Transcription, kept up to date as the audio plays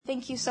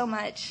Thank you so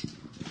much.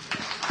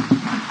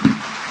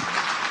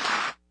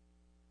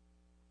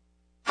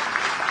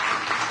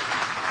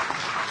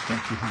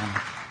 Thank you,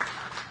 Hannah.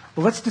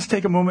 Well, let's just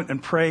take a moment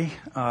and pray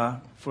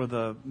for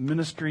the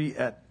ministry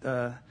at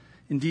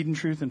Indeed and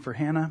Truth and for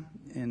Hannah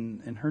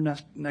in her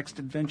next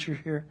adventure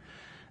here.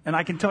 And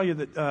I can tell you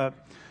that,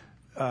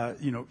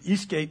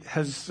 Eastgate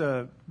has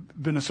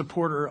been a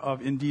supporter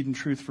of Indeed and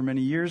Truth for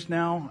many years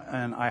now,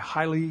 and I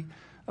highly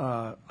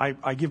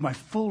I give my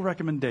full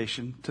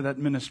recommendation to that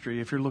ministry.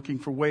 If you're looking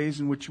for ways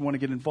in which you want to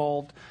get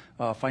involved,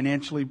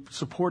 financially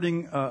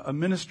supporting a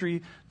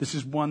ministry, this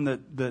is one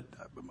that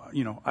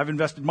I've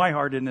invested my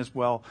heart in as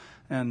well.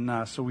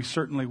 And so we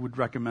certainly would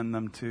recommend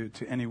them to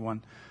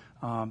anyone.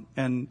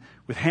 And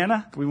with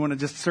Hannah, we want to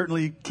just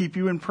certainly keep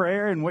you in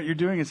prayer and what you're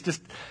doing. It's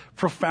just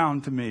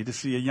profound to me to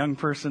see a young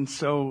person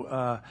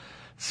so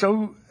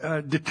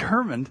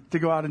determined to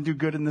go out and do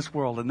good in this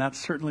world. And that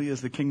certainly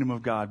is the kingdom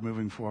of God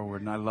moving forward.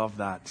 And I love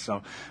that.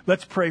 So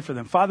let's pray for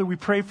them. Father, we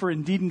pray for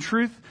Indeed and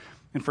Truth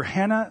and for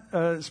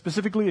Hannah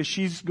specifically as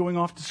she's going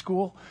off to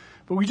school.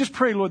 But we just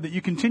pray, Lord, that you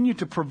continue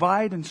to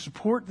provide and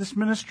support this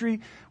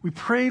ministry. We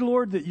pray,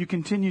 Lord, that you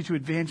continue to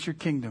advance your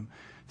kingdom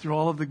through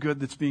all of the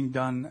good that's being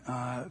done,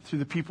 through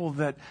the people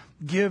that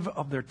give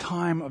of their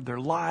time, of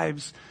their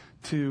lives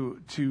to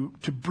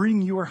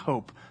bring your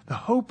hope, the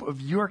hope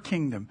of your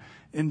kingdom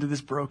into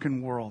this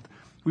broken world.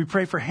 We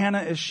pray for Hannah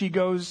as she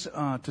goes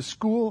to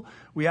school.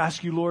 We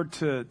ask you, Lord,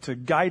 to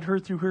guide her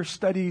through her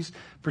studies,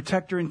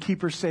 protect her and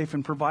keep her safe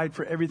and provide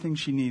for everything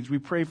she needs. We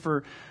pray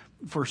for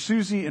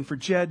Susie and for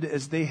Jed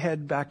as they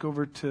head back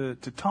over to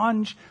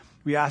Tanj.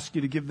 We ask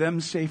you to give them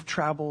safe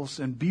travels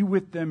and be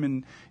with them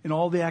in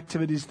all the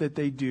activities that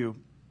they do.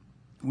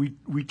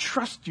 We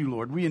trust you,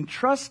 Lord. We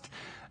entrust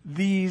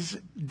these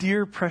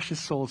dear, precious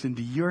souls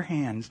into your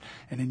hands,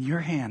 and in your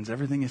hands,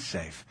 everything is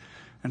safe.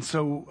 And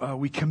so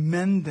we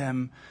commend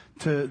them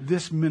to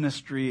this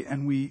ministry,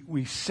 and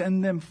we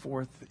send them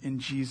forth in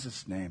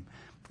Jesus' name.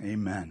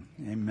 Amen.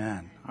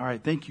 Amen. All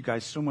right. Thank you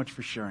guys so much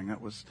for sharing.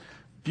 That was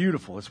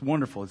beautiful. It's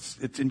wonderful.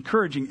 It's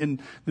encouraging.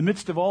 In the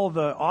midst of all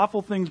the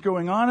awful things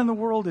going on in the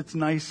world, it's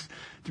nice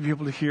to be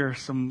able to hear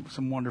some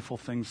wonderful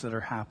things that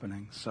are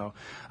happening. So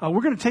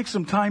we're going to take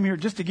some time here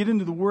just to get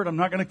into the Word. I'm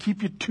not going to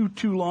keep you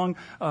too long,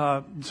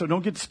 so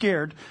don't get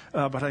scared.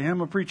 But I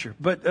am a preacher.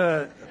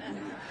 But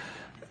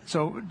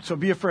so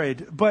be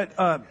afraid.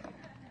 But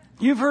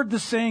you've heard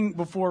this saying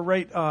before,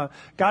 right?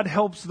 God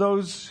helps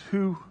those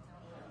who.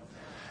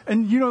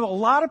 And a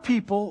lot of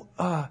people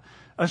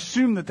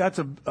assume that that's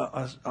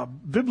a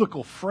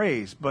biblical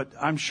phrase, but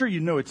I'm sure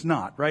it's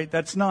not, right?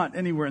 That's not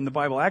anywhere in the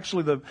Bible.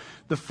 Actually,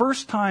 the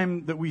first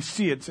time that we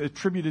see it's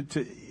attributed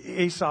to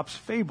Aesop's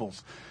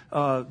fables,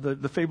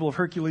 the fable of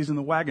Hercules and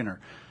the Wagoner.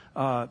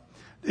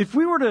 If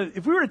we were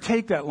to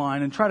take that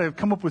line and try to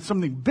come up with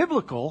something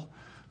biblical,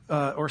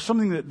 or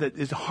something that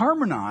is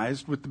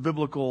harmonized with the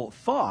biblical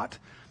thought,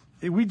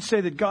 we'd say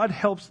that God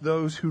helps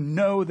those who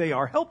know they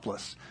are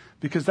helpless,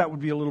 because that would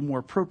be a little more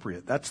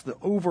appropriate. That's the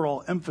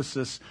overall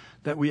emphasis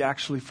that we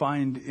actually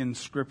find in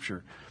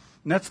Scripture.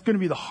 And that's going to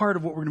be the heart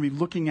of what we're going to be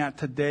looking at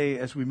today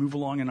as we move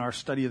along in our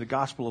study of the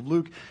Gospel of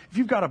Luke. If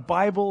you've got a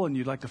Bible and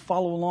you'd like to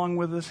follow along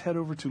with us, head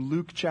over to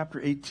Luke chapter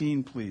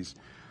 18, please.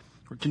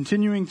 We're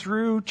continuing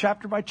through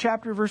chapter by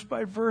chapter, verse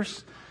by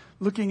verse,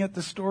 looking at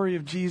the story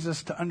of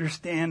Jesus to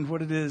understand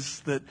what it is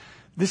that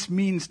this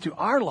means to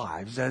our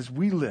lives as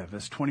we live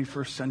as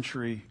 21st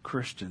century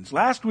Christians.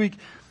 Last week,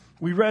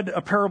 we read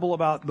a parable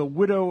about the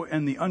widow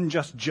and the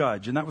unjust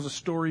judge, and that was a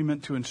story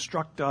meant to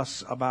instruct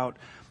us about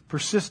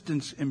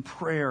persistence in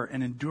prayer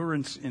and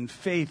endurance in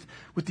faith,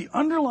 with the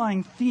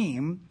underlying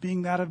theme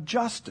being that of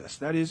justice.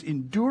 That is,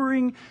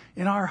 enduring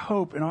in our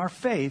hope and our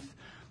faith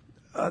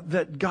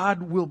that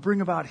God will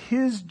bring about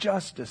His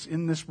justice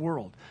in this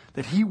world,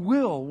 that He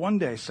will one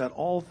day set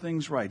all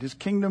things right. His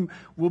kingdom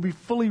will be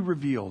fully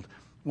revealed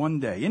one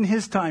day, in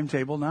His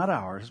timetable, not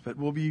ours, but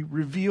will be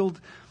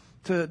revealed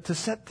to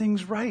set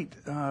things right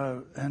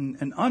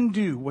and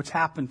undo what's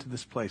happened to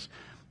this place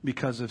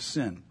because of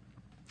sin.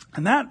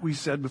 And that, we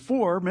said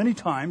before many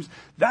times,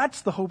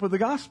 that's the hope of the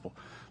gospel.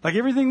 Like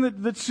everything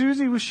that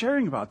Susie was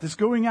sharing about, this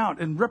going out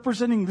and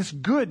representing this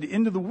good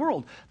into the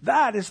world,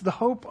 that is the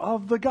hope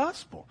of the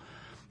gospel.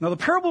 Now, the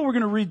parable we're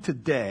going to read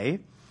today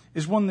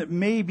is one that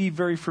may be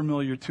very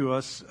familiar to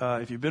us.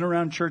 If you've been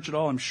around church at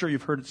all, I'm sure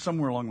you've heard it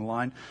somewhere along the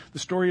line. The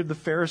story of the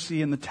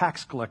Pharisee and the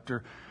tax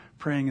collector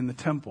praying in the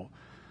temple.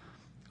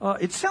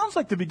 It sounds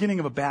like the beginning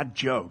of a bad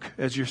joke,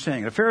 as you're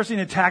saying. A Pharisee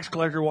and a tax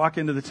collector walk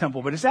into the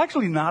temple, but it's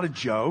actually not a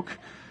joke.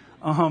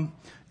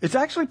 It's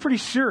actually pretty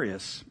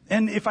serious.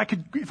 And if I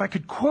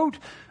could quote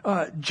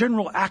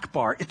General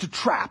Akbar, it's a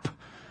trap.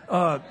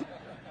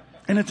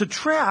 And it's a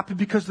trap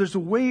because there's a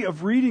way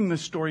of reading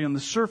this story on the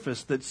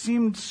surface that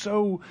seemed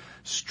so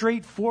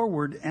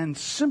straightforward and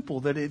simple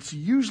that it's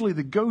usually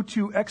the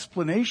go-to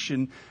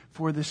explanation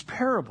for this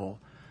parable.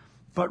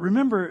 But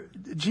remember,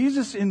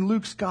 Jesus in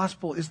Luke's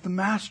gospel is the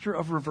master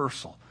of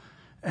reversal.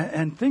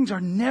 And things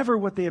are never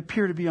what they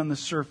appear to be on the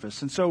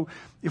surface. And so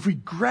if we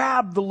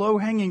grab the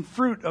low-hanging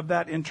fruit of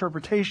that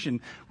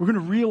interpretation, we're going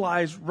to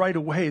realize right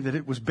away that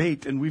it was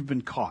bait and we've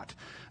been caught.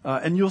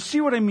 And you'll see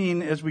what I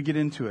mean as we get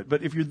into it.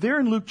 But if you're there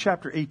in Luke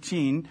chapter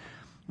 18,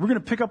 we're going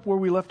to pick up where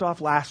we left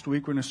off last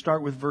week. We're going to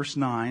start with verse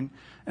 9.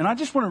 And I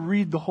just want to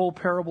read the whole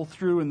parable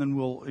through, and then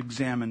we'll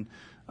examine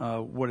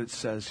what it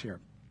says here.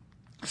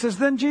 It says,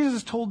 "Then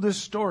Jesus told this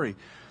story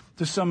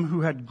to some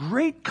who had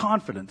great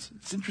confidence."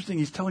 It's interesting,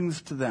 he's telling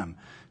this to them.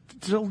 To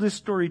tell this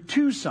story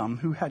to some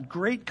who had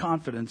great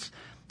confidence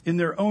in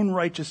their own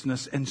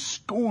righteousness and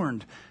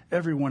scorned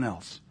everyone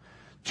else.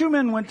 2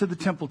 men went to the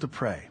temple to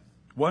pray.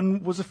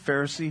 One was a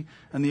Pharisee,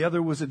 and the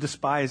other was a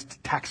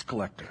despised tax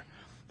collector.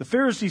 The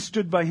Pharisee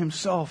stood by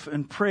himself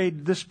and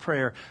prayed this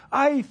prayer: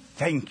 "I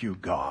thank you,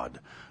 God,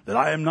 that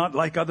I am not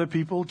like other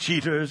people,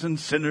 cheaters and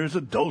sinners,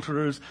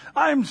 adulterers.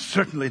 I'm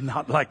certainly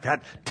not like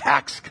that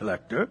tax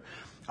collector.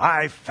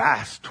 I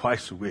fast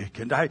twice a week,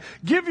 and I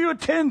give you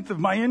 1/10 of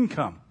my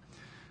income."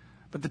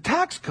 But the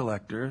tax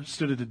collector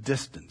stood at a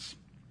distance,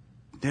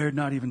 dared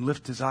not even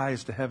lift his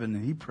eyes to heaven,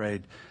 and he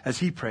prayed.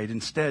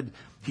 Instead,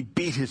 he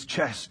beat his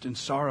chest in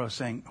sorrow,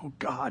 saying, "Oh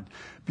God,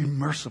 be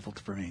merciful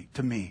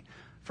to me,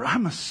 for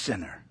I'm a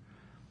sinner."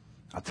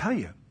 I'll tell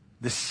you,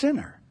 the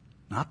sinner,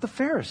 not the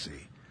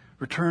Pharisee,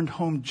 returned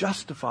home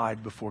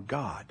justified before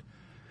God.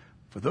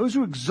 For those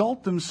who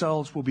exalt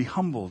themselves will be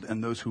humbled,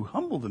 and those who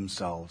humble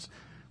themselves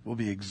will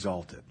be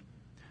exalted.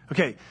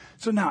 Okay,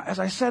 so now, as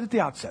I said at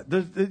the outset,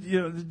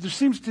 there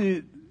seems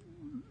to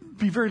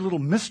be very little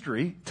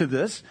mystery to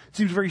this. It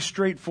seems very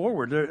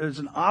straightforward. There is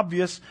an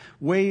obvious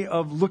way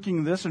of looking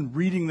at this and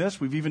reading this.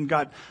 We've even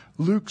got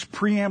Luke's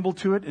preamble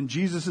to it and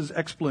Jesus'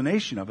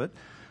 explanation of it.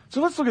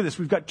 So let's look at this.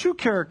 We've got 2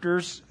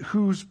 characters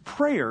whose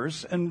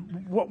prayers,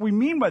 and what we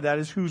mean by that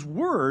is whose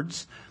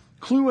words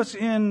clue us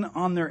in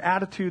on their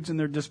attitudes and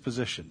their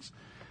dispositions.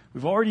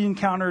 We've already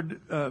encountered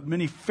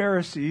many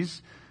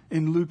Pharisees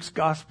in Luke's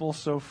gospel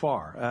so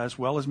far, as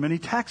well as many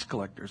tax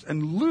collectors.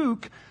 And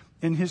Luke,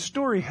 in his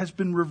story, has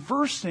been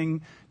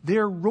reversing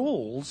their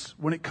roles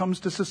when it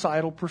comes to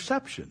societal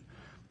perception.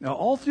 Now,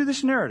 all through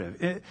this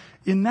narrative,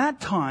 in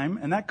that time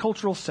and that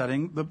cultural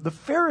setting, the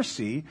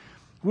Pharisee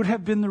would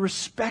have been the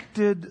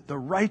respected, the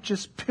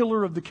righteous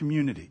pillar of the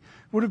community,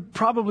 would have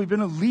probably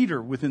been a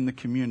leader within the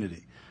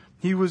community.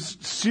 He was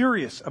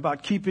serious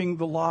about keeping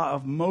the law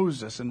of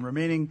Moses and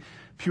remaining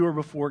pure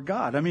before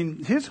God. I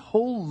mean, his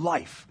whole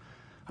life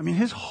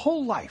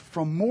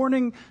from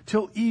morning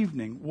till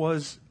evening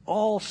was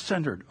all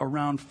centered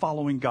around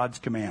following God's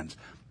commands.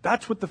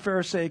 That's what the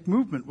Pharisaic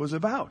movement was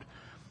about.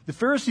 The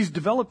Pharisees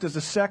developed as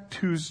a sect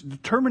whose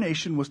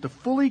determination was to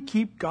fully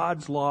keep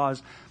God's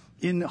laws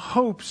in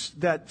hopes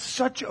that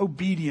such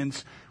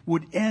obedience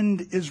would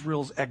end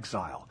Israel's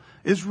exile.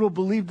 Israel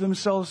believed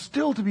themselves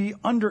still to be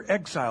under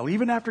exile,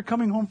 even after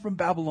coming home from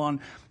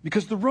Babylon,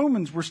 because the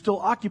Romans were still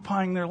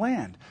occupying their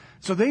land.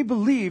 So they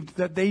believed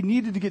that they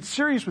needed to get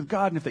serious with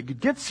God, and if they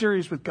could get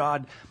serious with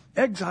God,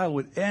 exile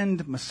would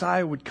end,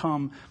 Messiah would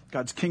come,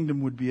 God's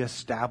kingdom would be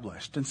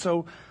established. And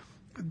so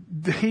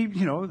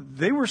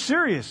they were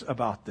serious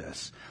about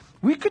this.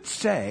 We could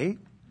say,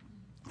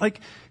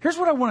 here's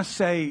what I want to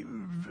say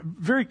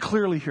very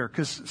clearly here,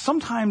 because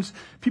sometimes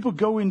people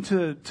go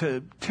into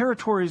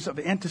territories of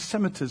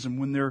anti-Semitism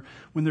when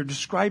they're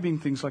describing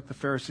things like the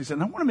Pharisees.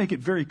 And I want to make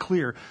it very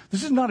clear,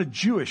 this is not a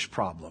Jewish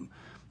problem.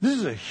 This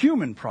is a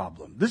human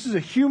problem. This is a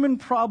human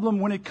problem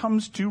when it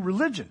comes to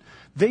religion.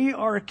 They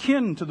are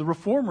akin to the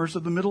reformers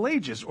of the Middle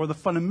Ages or the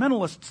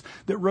fundamentalists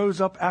that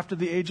rose up after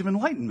the Age of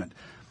Enlightenment.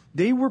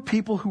 They were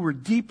people who were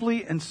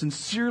deeply and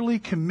sincerely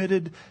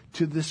committed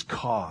to this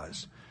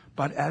cause.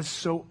 But as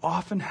so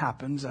often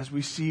happens, as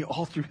we see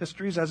all through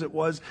histories, as it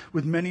was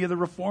with many of the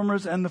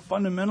reformers and the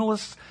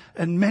fundamentalists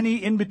and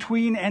many in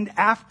between and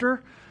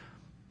after,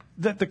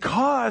 that the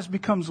cause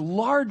becomes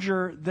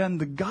larger than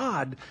the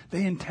God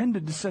they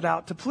intended to set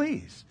out to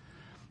please.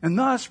 And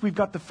thus, we've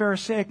got the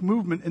Pharisaic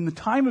movement in the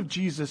time of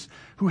Jesus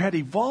who had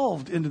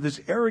evolved into this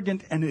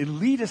arrogant and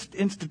elitist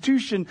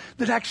institution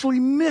that actually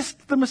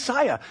missed the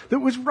Messiah that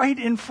was right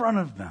in front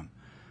of them.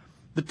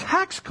 The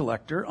tax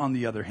collector, on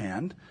the other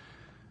hand,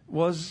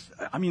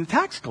 the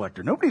tax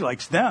collector, nobody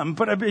likes them,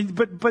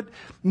 but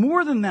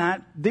more than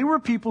that, they were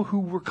people who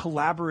were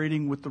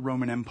collaborating with the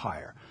Roman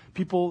Empire.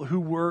 People who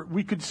were,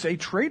 we could say,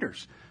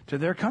 traitors to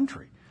their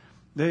country.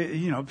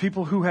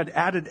 People who had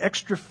added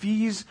extra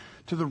fees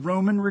to the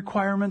Roman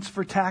requirements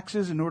for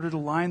taxes in order to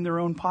line their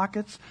own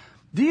pockets.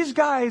 These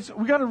guys,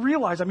 we got to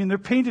realize, they're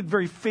painted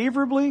very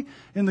favorably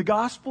in the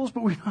Gospels,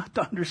 but we have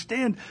to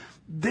understand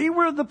they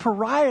were the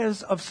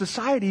pariahs of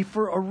society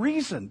for a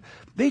reason.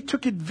 They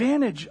took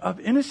advantage of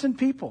innocent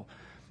people.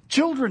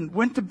 Children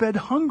went to bed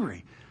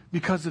hungry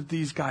because of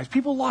these guys.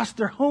 People lost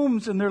their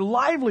homes and their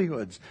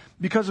livelihoods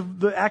because of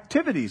the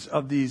activities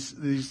of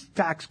these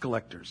tax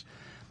collectors.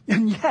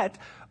 And yet,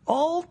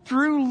 all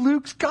through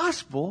Luke's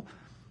gospel,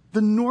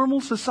 the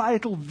normal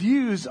societal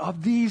views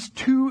of these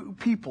two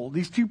people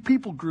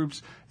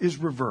groups, is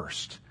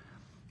reversed.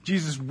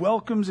 Jesus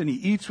welcomes and he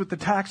eats with the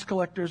tax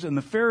collectors, and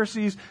the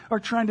Pharisees are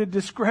trying to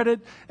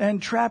discredit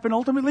and trap and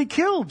ultimately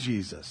kill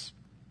Jesus.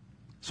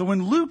 So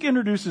when Luke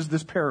introduces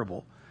this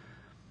parable,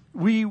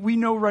 we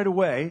know right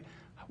away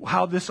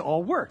how this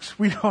all works.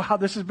 We know how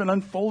this has been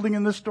unfolding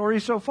in the story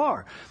so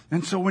far.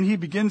 And so when he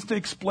begins to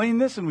explain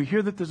this and we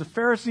hear that there's a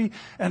Pharisee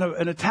and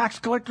a tax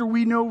collector,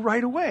 we know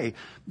right away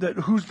that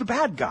who's the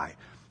bad guy.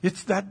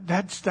 That's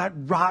that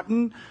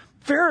rotten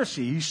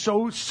Pharisee. He's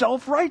so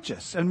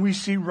self-righteous. And we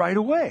see right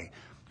away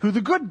who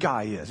the good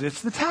guy is.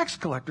 It's the tax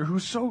collector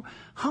who's so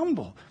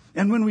humble.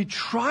 And when we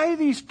try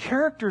these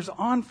characters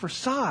on for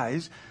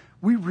size,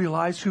 we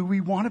realize who we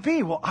want to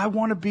be. Well, I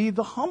want to be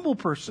the humble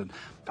person.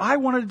 I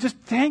want to just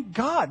thank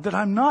God that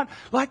I'm not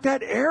like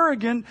that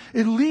arrogant,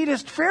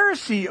 elitist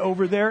Pharisee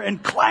over there,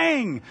 and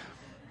clang,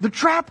 the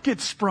trap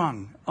gets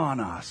sprung on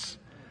us.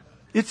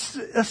 It's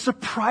a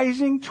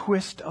surprising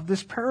twist of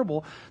this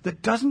parable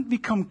that doesn't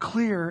become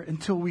clear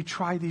until we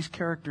try these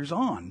characters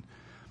on.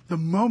 The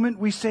moment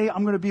we say,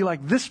 I'm going to be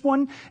like this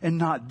one and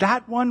not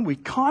that one, we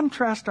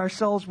contrast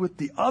ourselves with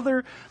the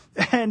other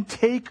and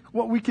take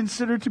what we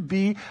consider to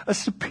be a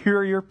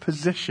superior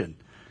position,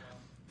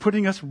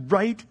 putting us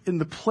right in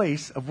the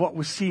place of what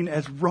was seen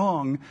as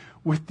wrong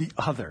with the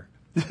other.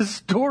 This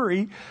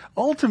story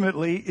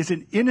ultimately is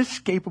an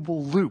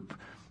inescapable loop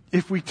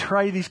if we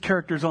try these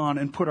characters on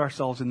and put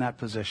ourselves in that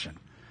position.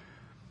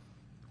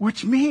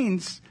 Which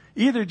means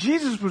either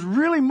Jesus was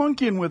really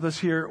monkeying with us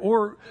here,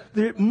 or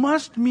it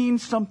must mean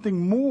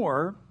something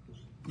more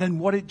than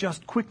what it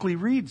just quickly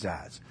reads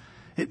as.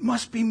 It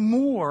must be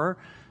more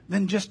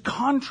than just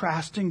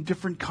contrasting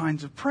different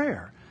kinds of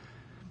prayer.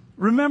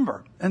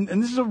 Remember, and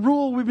this is a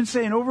rule we've been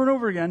saying over and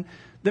over again,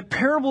 that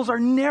parables are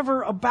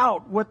never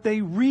about what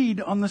they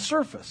read on the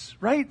surface,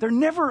 right? They're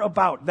never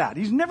about that.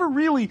 He's never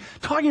really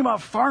talking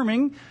about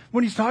farming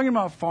when he's talking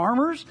about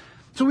farmers.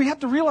 So we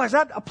have to realize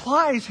that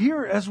applies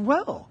here as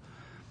well.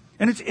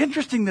 And it's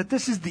interesting that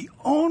this is the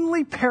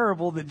only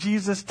parable that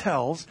Jesus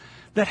tells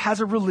that has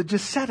a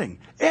religious setting.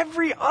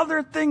 Every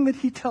other thing that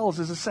he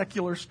tells is a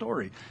secular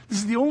story. This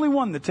is the only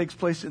one that takes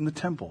place in the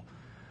temple,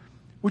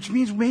 which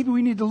means maybe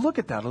we need to look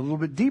at that a little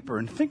bit deeper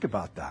and think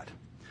about that.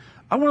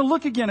 I want to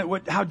look again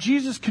at how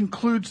Jesus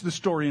concludes the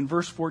story in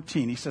verse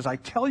 14. He says, I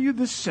tell you,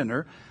 this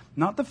sinner,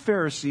 not the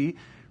Pharisee,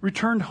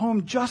 returned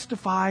home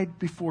justified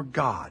before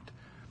God.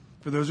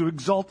 For those who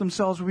exalt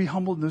themselves will be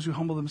humbled, and those who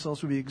humble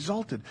themselves will be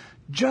exalted.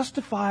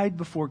 Justified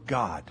before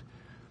God.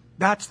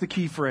 That's the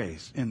key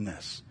phrase in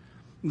this.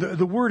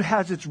 The word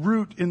has its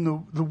root in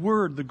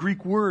the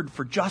Greek word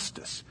for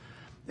justice.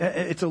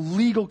 It's a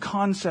legal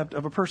concept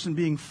of a person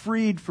being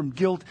freed from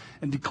guilt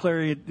and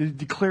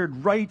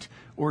declared right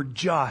or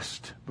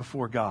just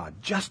before God.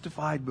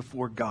 Justified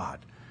before God.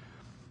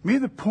 Maybe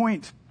the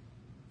point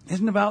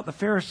isn't about the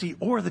Pharisee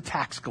or the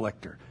tax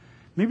collector.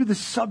 Maybe the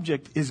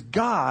subject is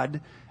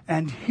God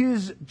and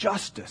his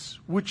justice,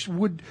 which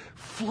would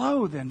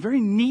flow then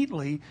very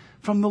neatly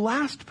from the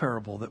last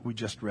parable that we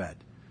just read.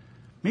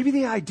 Maybe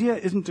the idea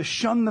isn't to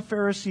shun the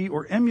Pharisee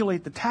or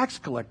emulate the tax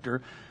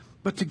collector,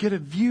 but to get a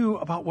view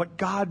about what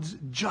God's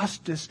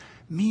justice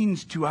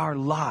means to our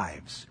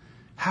lives.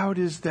 How it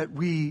is that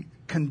we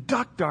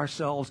conduct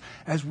ourselves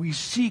as we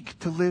seek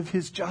to live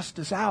his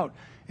justice out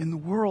in the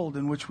world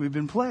in which we've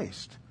been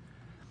placed.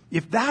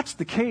 If that's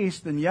the case,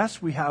 then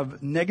yes, we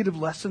have negative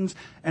lessons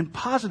and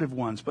positive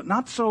ones, but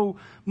not so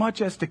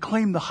much as to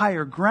claim the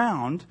higher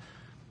ground,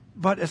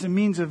 but as a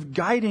means of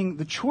guiding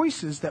the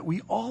choices that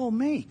we all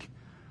make.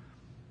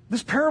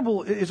 This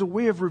parable is a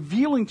way of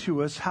revealing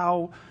to us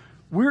how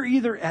we're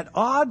either at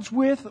odds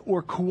with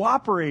or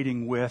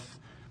cooperating with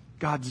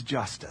God's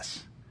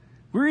justice.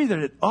 We're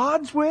either at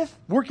odds with,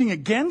 working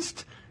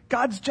against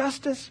God's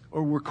justice,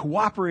 or we're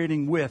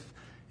cooperating with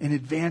and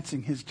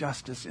advancing his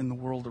justice in the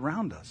world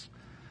around us.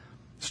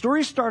 The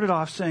story started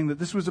off saying that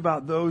this was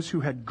about those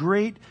who had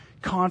great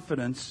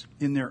confidence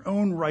in their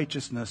own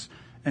righteousness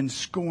and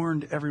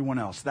scorned everyone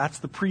else. That's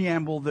the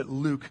preamble that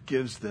Luke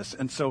gives this.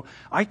 And so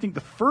I think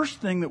the first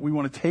thing that we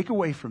want to take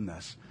away from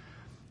this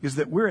is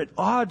that we're at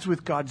odds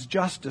with God's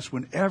justice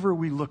whenever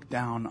we look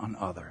down on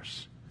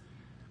others.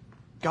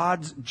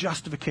 God's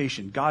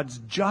justification, God's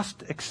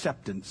just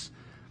acceptance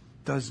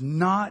does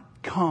not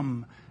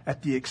come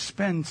at the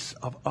expense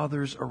of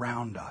others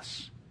around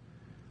us.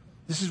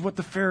 This is what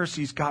the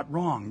Pharisees got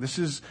wrong. This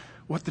is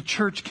what the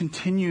church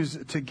continues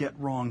to get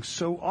wrong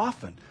so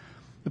often.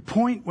 The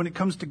point when it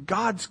comes to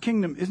God's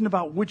kingdom isn't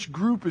about which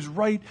group is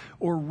right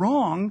or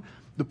wrong.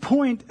 The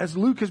point, as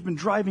Luke has been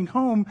driving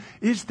home,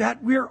 is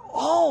that we're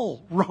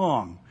all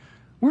wrong.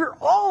 We're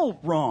all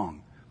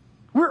wrong.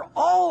 We're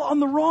all on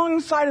the wrong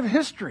side of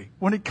history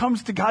when it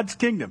comes to God's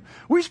kingdom.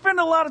 We spend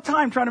a lot of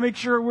time trying to make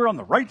sure we're on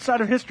the right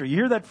side of history. You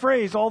hear that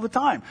phrase all the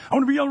time. I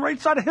want to be on the right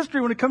side of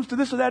history when it comes to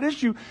this or that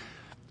issue.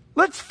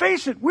 Let's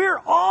face it,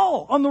 we're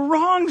all on the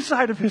wrong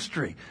side of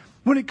history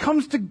when it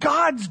comes to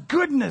God's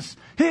goodness,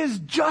 his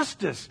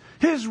justice,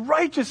 his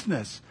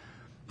righteousness.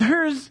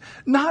 There's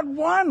not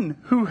one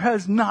who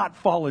has not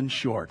fallen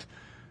short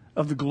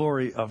of the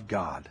glory of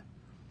God.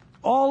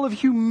 All of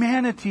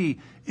humanity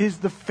is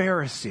the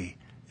Pharisee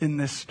in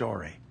this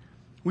story.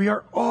 We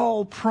are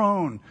all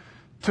prone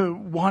to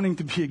wanting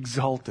to be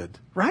exalted,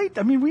 right?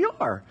 I mean, we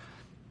are.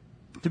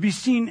 To be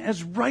seen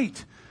as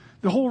right.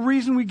 The whole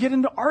reason we get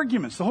into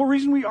arguments, the whole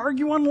reason we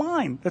argue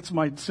online, that's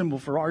my symbol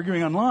for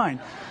arguing online,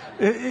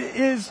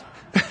 is,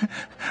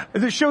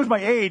 this shows my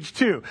age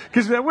too,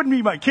 because that wouldn't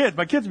be my kids.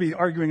 My kids would be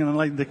arguing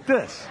online like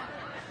this.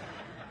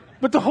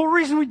 But the whole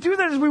reason we do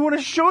that is we want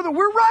to show that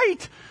we're right.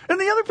 And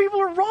the other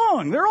people are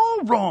wrong. They're all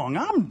wrong.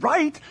 I'm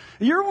right.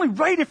 You're only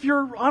right if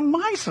you're on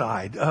my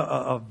side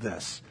of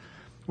this.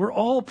 We're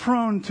all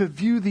prone to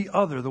view the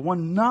other, the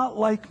one not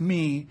like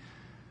me,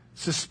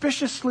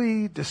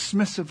 suspiciously,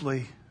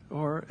 dismissively,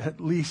 or at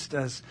least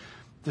as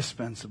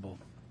dispensable.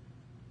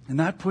 And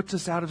that puts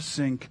us out of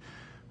sync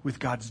with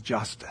God's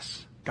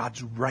justice,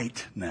 God's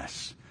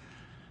rightness.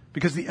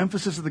 Because the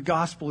emphasis of the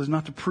gospel is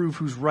not to prove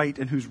who's right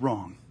and who's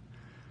wrong.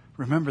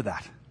 Remember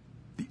that.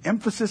 The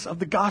emphasis of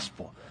the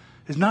gospel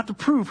is not to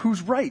prove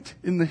who's right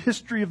in the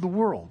history of the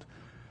world.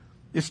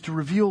 It's to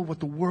reveal what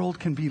the world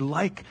can be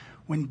like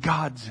when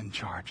God's in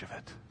charge of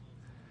it.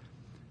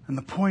 And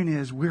the point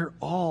is, we're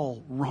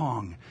all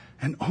wrong,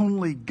 and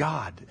only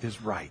God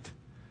is right.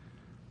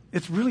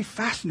 It's really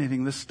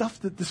fascinating. The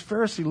stuff that this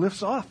Pharisee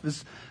lifts off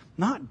is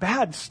not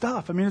bad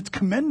stuff. I mean, it's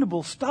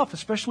commendable stuff,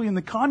 especially in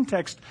the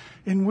context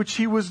in which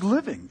he was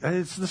living.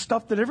 It's the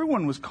stuff that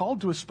everyone was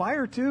called to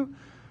aspire to.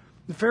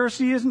 The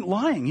Pharisee isn't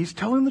lying. He's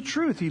telling the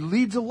truth. He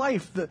leads a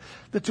life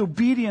that's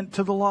obedient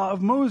to the law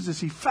of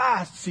Moses. He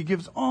fasts. He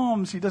gives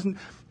alms. He doesn't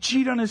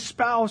cheat on his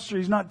spouse, or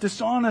he's not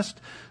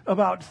dishonest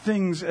about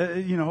things,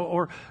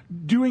 or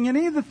doing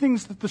any of the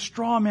things that the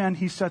straw man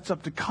he sets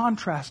up to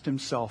contrast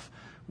himself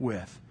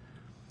with.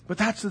 But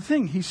that's the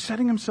thing. He's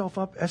setting himself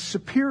up as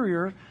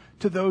superior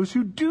to those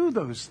who do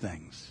those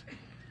things.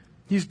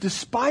 He's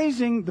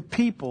despising the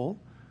people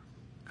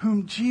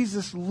whom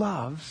Jesus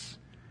loves,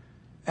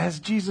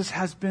 as Jesus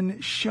has been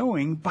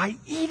showing by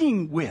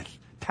eating with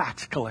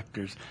tax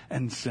collectors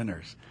and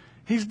sinners.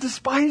 He's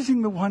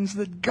despising the ones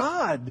that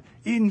God,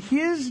 in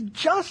His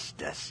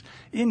justice,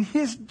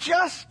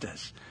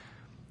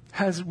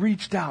 has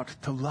reached out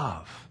to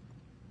love.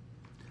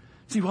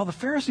 See, while the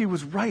Pharisee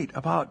was right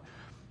about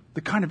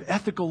the kind of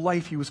ethical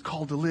life he was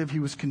called to live, he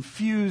was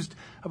confused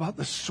about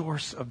the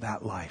source of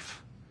that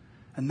life.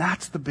 And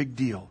that's the big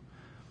deal.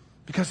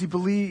 Because he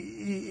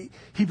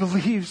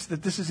believes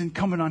that this is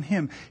incumbent on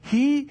him.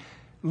 He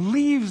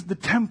leaves the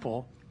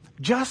temple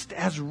just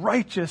as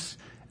righteous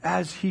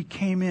as he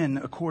came in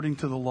according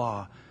to the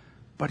law.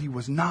 But he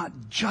was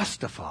not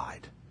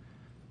justified.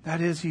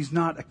 That is, he's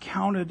not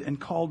accounted and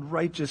called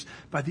righteous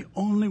by the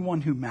only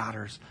one who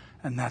matters,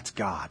 and that's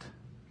God.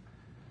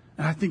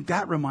 And I think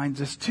that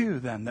reminds us too,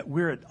 then, that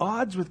we're at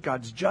odds with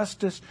God's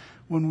justice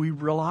when we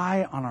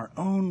rely on our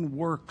own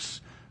works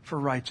for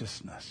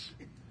righteousness.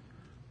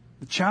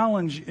 The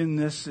challenge in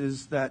this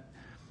is that,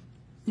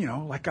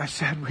 like I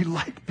said, we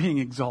like being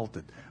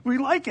exalted. We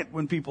like it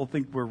when people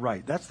think we're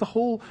right. That's the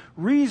whole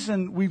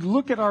reason we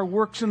look at our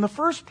works in the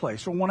first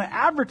place, or want to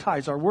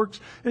advertise our works,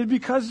 is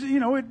because,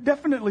 it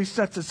definitely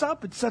sets us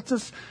up. It sets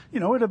us,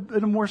 at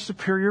a more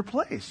superior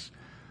place.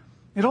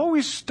 It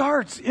always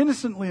starts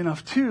innocently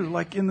enough, too,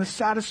 like in the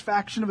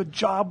satisfaction of a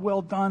job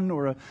well done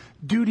or a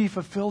duty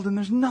fulfilled, and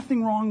there's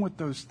nothing wrong with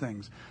those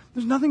things.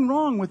 There's nothing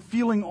wrong with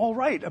feeling all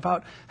right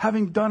about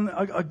having done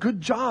a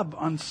good job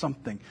on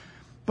something.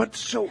 But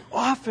so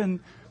often,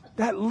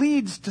 that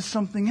leads to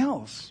something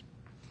else.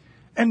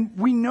 And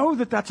we know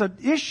that that's an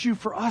issue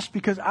for us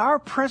because our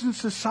present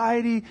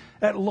society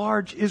at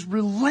large is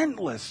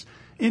relentless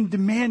in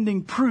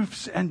demanding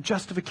proofs and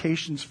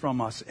justifications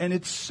from us. And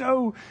it's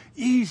so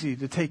easy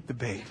to take the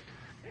bait.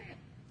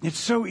 It's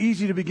so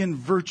easy to begin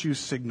virtue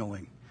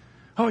signaling.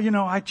 Oh,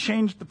 I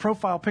changed the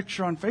profile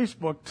picture on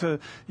Facebook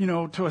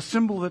to a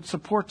symbol that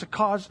supports a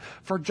cause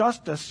for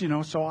justice,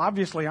 so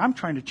obviously I'm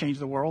trying to change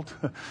the world.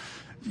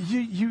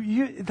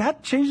 That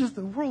changes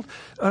the world.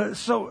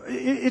 So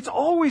it's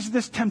always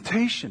this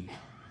temptation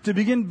to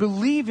begin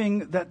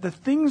believing that the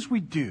things we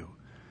do,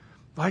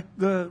 like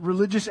the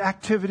religious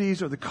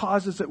activities or the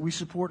causes that we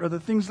support, or the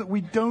things that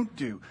we don't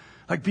do,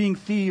 like being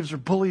thieves or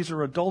bullies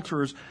or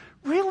adulterers,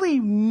 really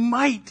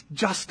might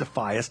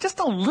justify us, just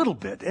a little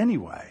bit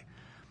anyway.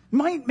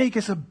 Might make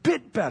us a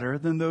bit better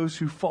than those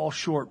who fall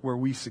short where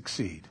we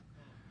succeed.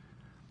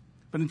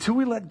 But until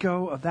we let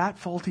go of that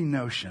faulty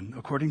notion,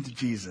 according to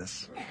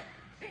Jesus,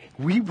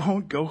 we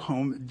won't go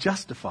home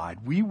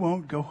justified. We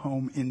won't go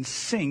home in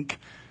sync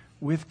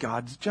with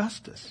God's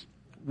justice.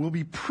 We'll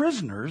be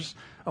prisoners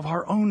of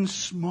our own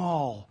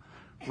small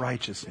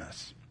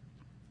righteousness.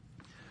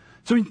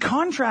 So in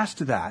contrast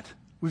to that,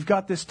 we've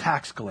got this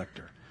tax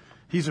collector.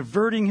 He's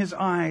averting his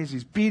eyes.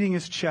 He's beating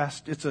his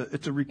chest. It's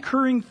a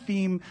recurring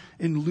theme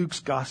in Luke's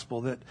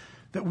gospel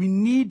that we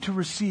need to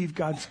receive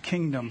God's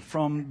kingdom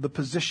from the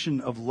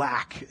position of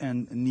lack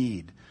and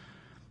need.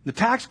 The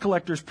tax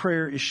collector's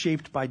prayer is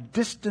shaped by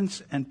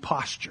distance and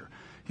posture.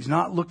 He's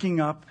not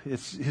looking up.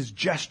 It's his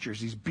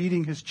gestures. He's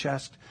beating his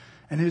chest.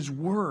 And his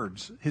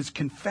words, his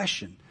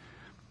confession.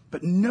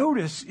 But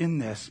notice in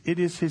this, it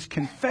is his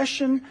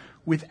confession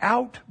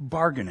without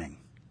bargaining.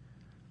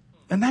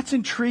 And that's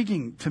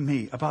intriguing to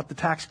me about the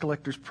tax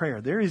collector's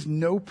prayer. There is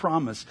no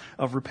promise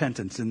of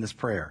repentance in this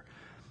prayer.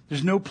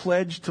 There's no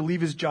pledge to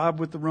leave his job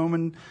with the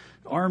Roman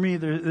army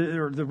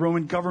or the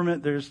Roman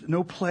government. There's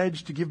no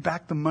pledge to give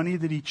back the money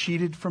that he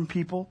cheated from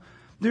people.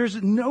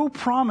 There's no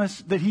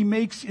promise that he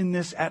makes in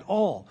this at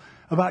all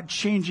about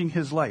changing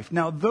his life.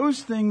 Now,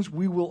 those things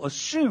we will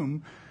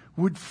assume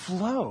would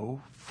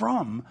flow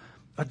from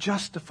a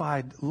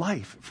justified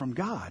life from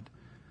God.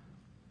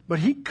 But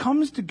he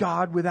comes to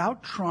God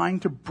without trying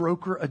to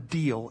broker a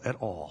deal at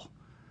all.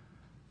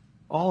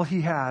 All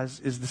he has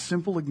is the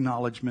simple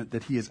acknowledgement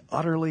that he is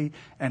utterly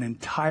and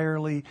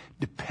entirely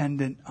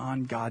dependent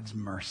on God's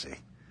mercy.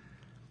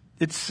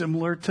 It's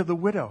similar to the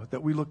widow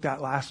that we looked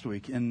at last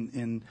week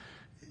in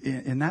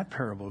that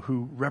parable,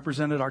 who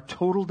represented our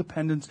total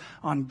dependence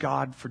on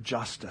God for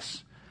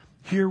justice.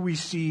 Here we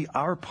see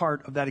our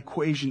part of that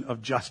equation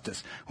of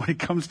justice. When it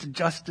comes to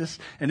justice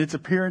and its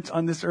appearance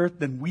on this earth,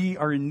 then we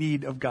are in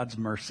need of God's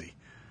mercy.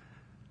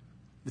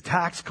 The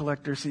tax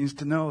collector seems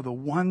to know the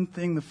one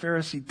thing the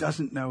Pharisee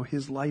doesn't know: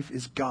 his life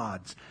is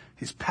God's.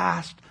 His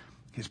past,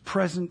 his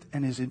present,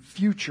 and his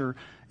future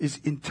is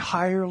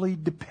entirely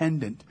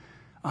dependent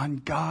on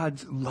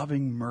God's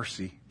loving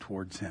mercy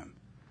towards him.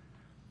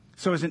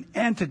 So as an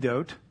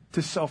antidote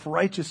to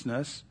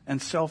self-righteousness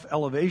and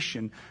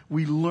self-elevation,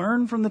 we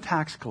learn from the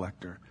tax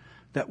collector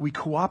that we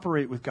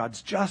cooperate with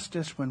God's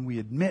justice when we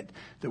admit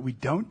that we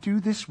don't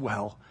do this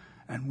well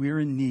and we're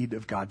in need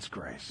of God's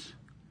grace.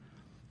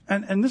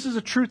 And this is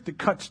a truth that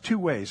cuts two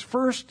ways.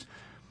 First,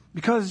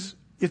 because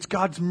it's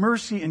God's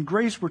mercy and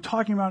grace we're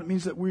talking about, it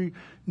means that we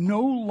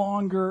no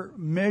longer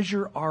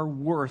measure our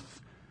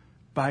worth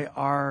by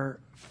our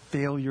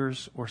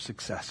failures or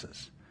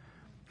successes.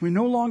 We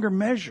no longer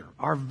measure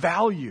our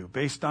value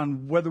based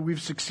on whether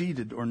we've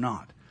succeeded or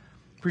not.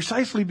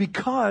 Precisely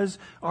because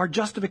our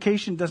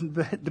justification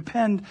doesn't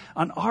depend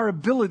on our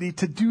ability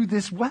to do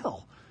this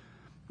well.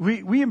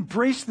 We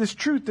embrace this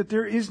truth that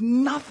there is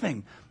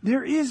nothing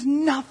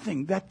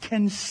that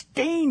can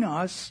stain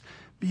us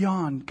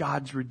beyond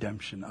God's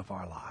redemption of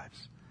our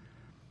lives.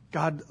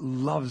 God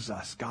loves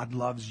us. God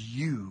loves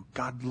you.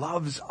 God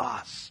loves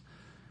us.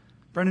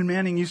 Brendan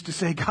Manning used to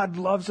say, God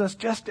loves us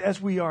just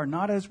as we are,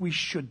 not as we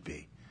should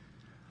be.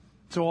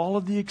 So all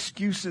of the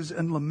excuses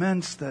and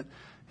laments that,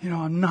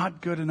 I'm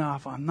not good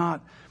enough, I'm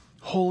not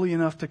holy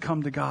enough to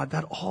come to God,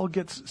 that all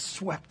gets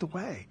swept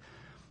away.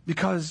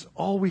 Because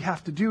all we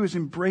have to do is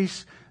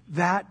embrace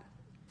that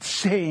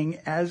saying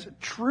as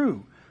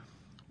true.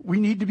 We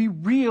need to be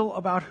real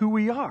about who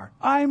we are.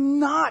 I'm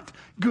not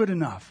good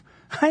enough.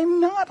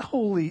 I'm not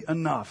holy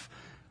enough.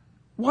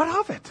 What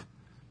of it?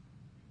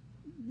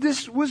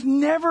 This was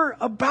never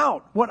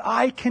about what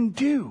I can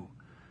do,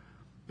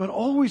 but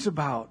always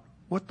about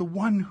what the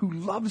one who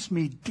loves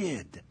me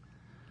did.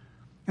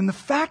 And the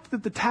fact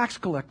that the tax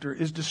collector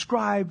is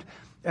described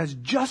as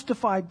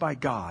justified by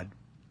God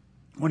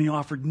when he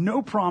offered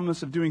no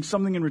promise of doing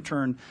something in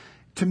return,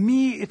 to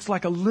me, it's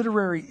like a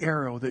literary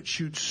arrow that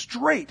shoots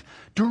straight,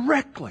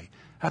 directly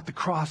at the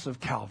cross of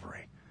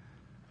Calvary.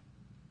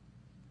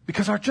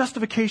 Because our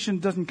justification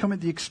doesn't come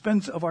at the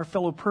expense of our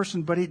fellow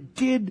person, but it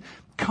did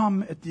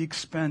come at the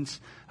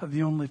expense of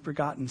the only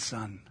begotten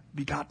Son,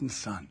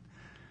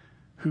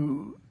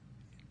 who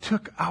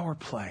took our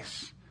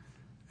place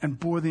and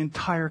bore the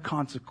entire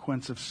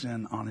consequence of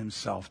sin on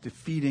himself,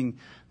 defeating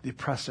the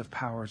oppressive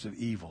powers of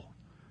evil.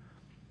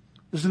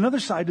 There's another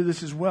side to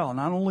this as well.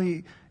 Not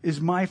only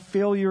is my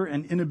failure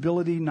and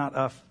inability not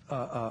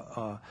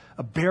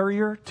a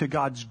barrier to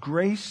God's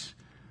grace,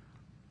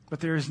 but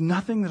there is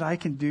nothing that I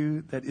can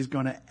do that is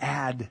going to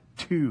add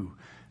to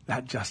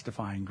that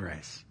justifying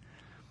grace.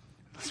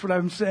 That's what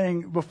I'm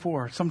saying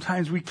before.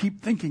 Sometimes we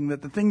keep thinking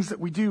that the things that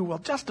we do,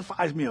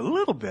 justifies me a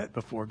little bit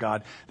before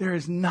God. There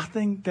is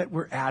nothing that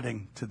we're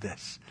adding to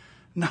this.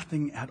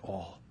 Nothing at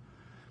all.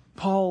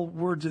 Paul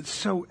words it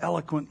so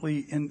eloquently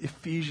in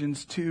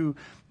Ephesians 2.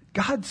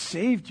 God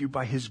saved you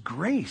by his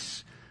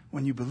grace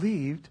when you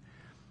believed.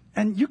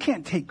 And you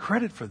can't take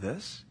credit for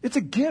this. It's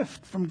a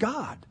gift from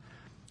God.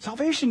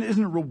 Salvation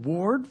isn't a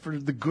reward for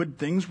the good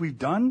things we've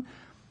done.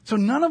 So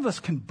none of us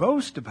can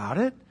boast about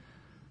it.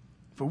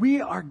 For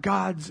we are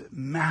God's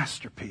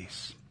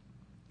masterpiece.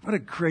 What a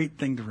great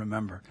thing to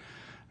remember.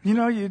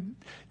 You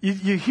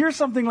hear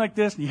something like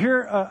this, and you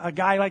hear a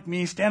guy like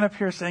me stand up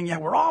here saying,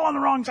 we're all on the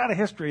wrong side of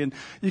history. And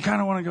you kind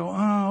of want to go,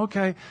 oh,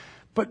 okay.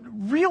 But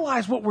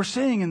realize what we're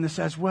saying in this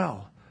as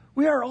well.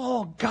 We are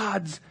all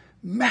God's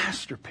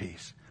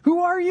masterpiece. Who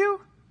are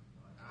you?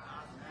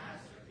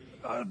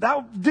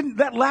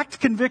 That lacked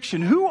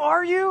conviction. Who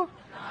are you?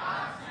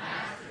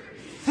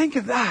 Think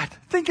of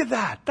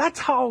that. That's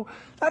how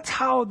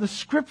the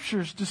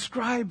scriptures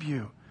describe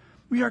you.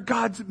 We are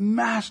God's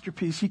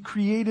masterpiece. He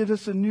created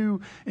us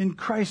anew in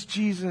Christ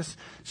Jesus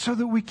so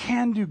that we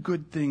can do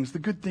good things, the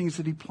good things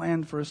that he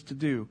planned for us to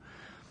do.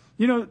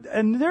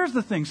 And there's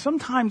the thing.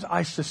 Sometimes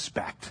I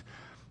suspect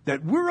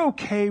that we're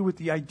okay with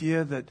the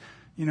idea that,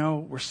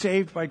 we're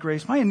saved by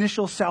grace. My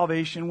initial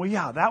salvation, well,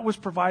 yeah, that was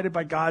provided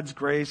by God's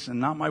grace and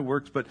not my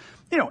works. But,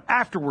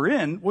 after we're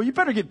in, well, you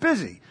better get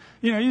busy.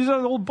 Use the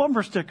old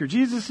bumper sticker.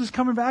 Jesus is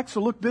coming back,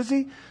 so look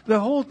busy. The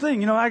whole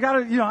thing, I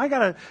gotta,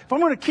 if I'm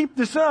going to keep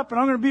this up and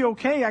I'm going to be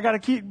okay, I gotta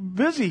keep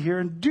busy here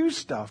and do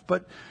stuff.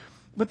 But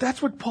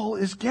that's what Paul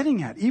is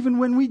getting at. Even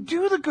when we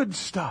do the good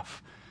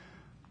stuff,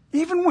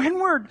 even when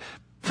we're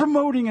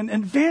promoting and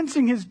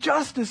advancing his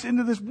justice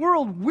into this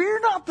world, we're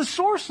not the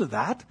source of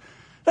that.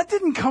 That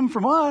didn't come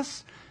from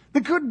us. The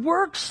good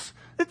works,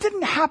 it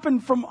didn't happen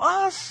from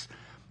us.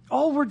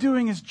 All we're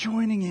doing is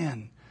joining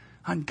in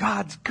on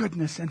God's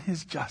goodness and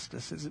his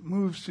justice as it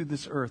moves through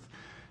this earth,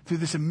 through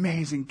this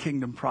amazing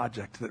kingdom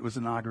project that was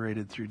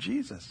inaugurated through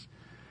Jesus.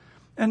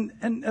 And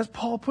as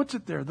Paul puts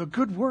it there, the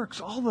good works,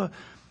 all the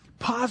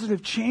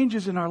positive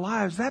changes in our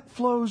lives, that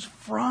flows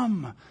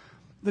from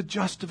the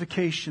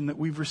justification that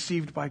we've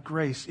received by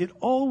grace. It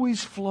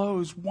always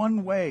flows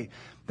one way.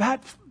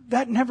 That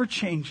never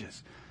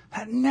changes.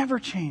 That never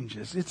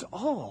changes. It's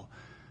all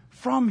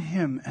from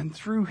him and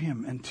through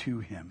him and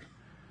to him.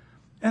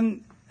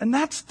 And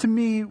that's, to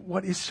me,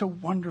 what is so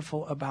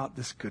wonderful about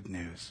this good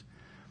news.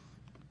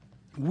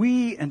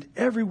 We and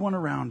everyone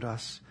around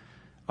us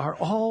are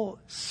all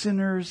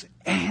sinners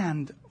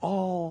and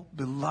all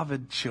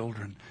beloved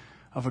children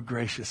of a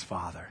gracious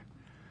Father.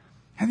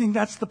 I think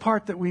that's the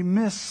part that we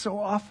miss so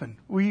often.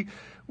 We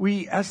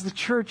as the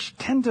church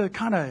tend to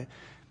kind of,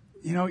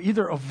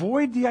 either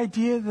avoid the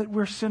idea that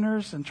we're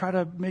sinners and try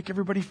to make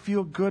everybody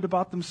feel good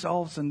about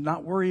themselves and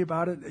not worry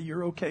about it.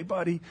 You're okay,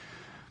 buddy.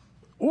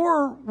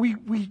 Or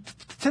we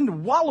tend to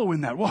wallow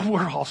in that. Well,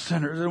 we're all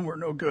sinners and we're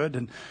no good,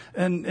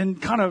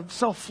 and kind of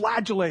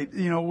self-flagellate,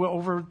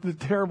 over the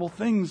terrible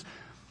things.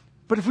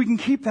 But if we can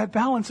keep that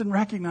balance and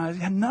recognize,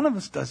 none of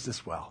us does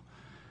this well.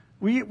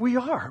 We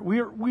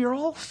are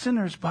all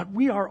sinners, but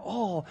we are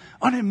all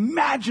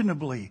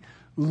unimaginably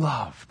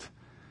loved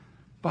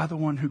by the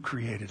one who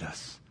created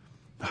us,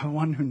 the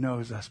one who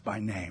knows us by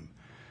name,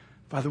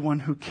 by the one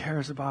who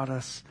cares about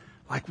us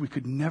like we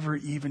could never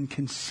even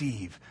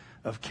conceive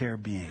of care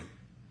being.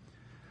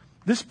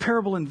 This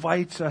parable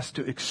invites us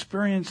to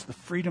experience the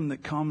freedom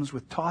that comes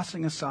with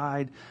tossing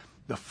aside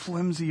the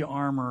flimsy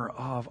armor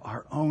of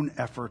our own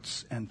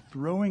efforts and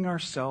throwing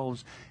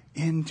ourselves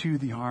into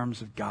the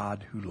arms of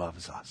God who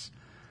loves us,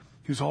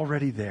 who's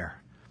already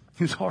there,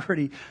 who's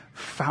already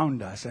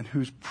found us, and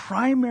whose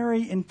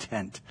primary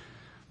intent,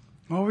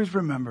 always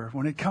remember,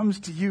 when it comes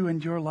to you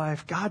and your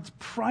life, God's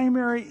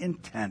primary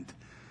intent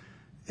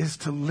is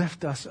to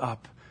lift us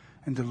up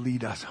and to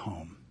lead us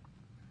home.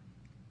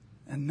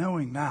 And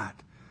knowing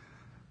that,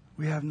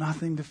 we have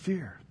nothing to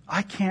fear.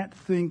 I can't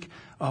think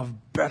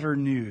of better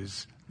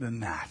news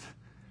than that.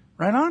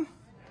 Right on?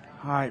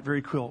 All right,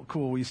 very cool.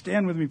 Will you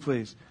stand with me,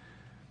 please?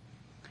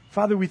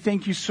 Father, we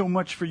thank you so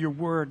much for your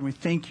word, and we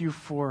thank you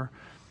for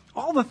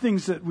all the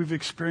things that we've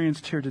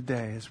experienced here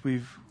today as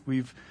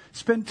we've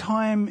spent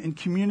time in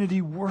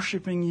community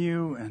worshiping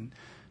you and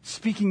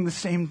speaking the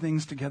same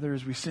things together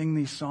as we sing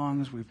these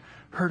songs. We've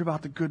heard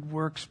about the good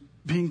works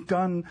being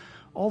done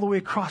all the way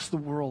across the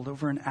world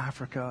over in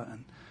Africa.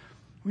 And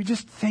we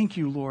just thank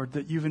you, Lord,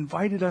 that you've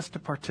invited us to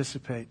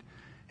participate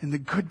in the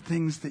good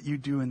things that you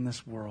do in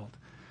this world.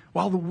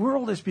 While the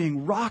world is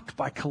being rocked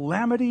by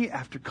calamity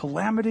after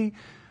calamity,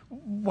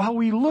 while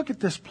we look at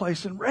this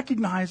place and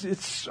recognize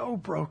it's so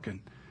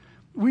broken,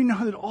 we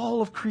know that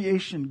all of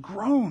creation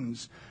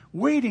groans,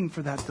 waiting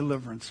for that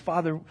deliverance.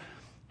 Father,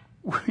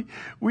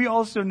 we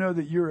also know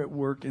that you're at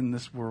work in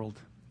this world,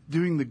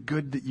 doing the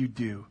good that you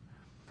do.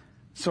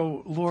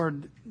 So,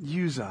 Lord,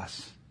 use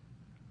us.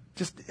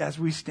 Just as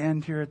we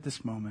stand here at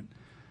this moment,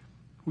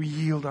 we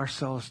yield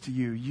ourselves to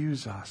you.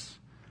 Use us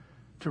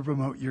to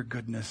promote your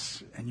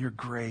goodness and your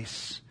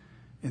grace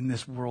in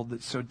this world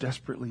that so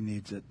desperately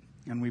needs it.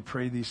 And we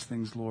pray these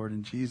things, Lord,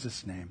 in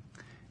Jesus' name.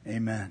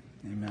 Amen.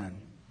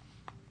 Amen.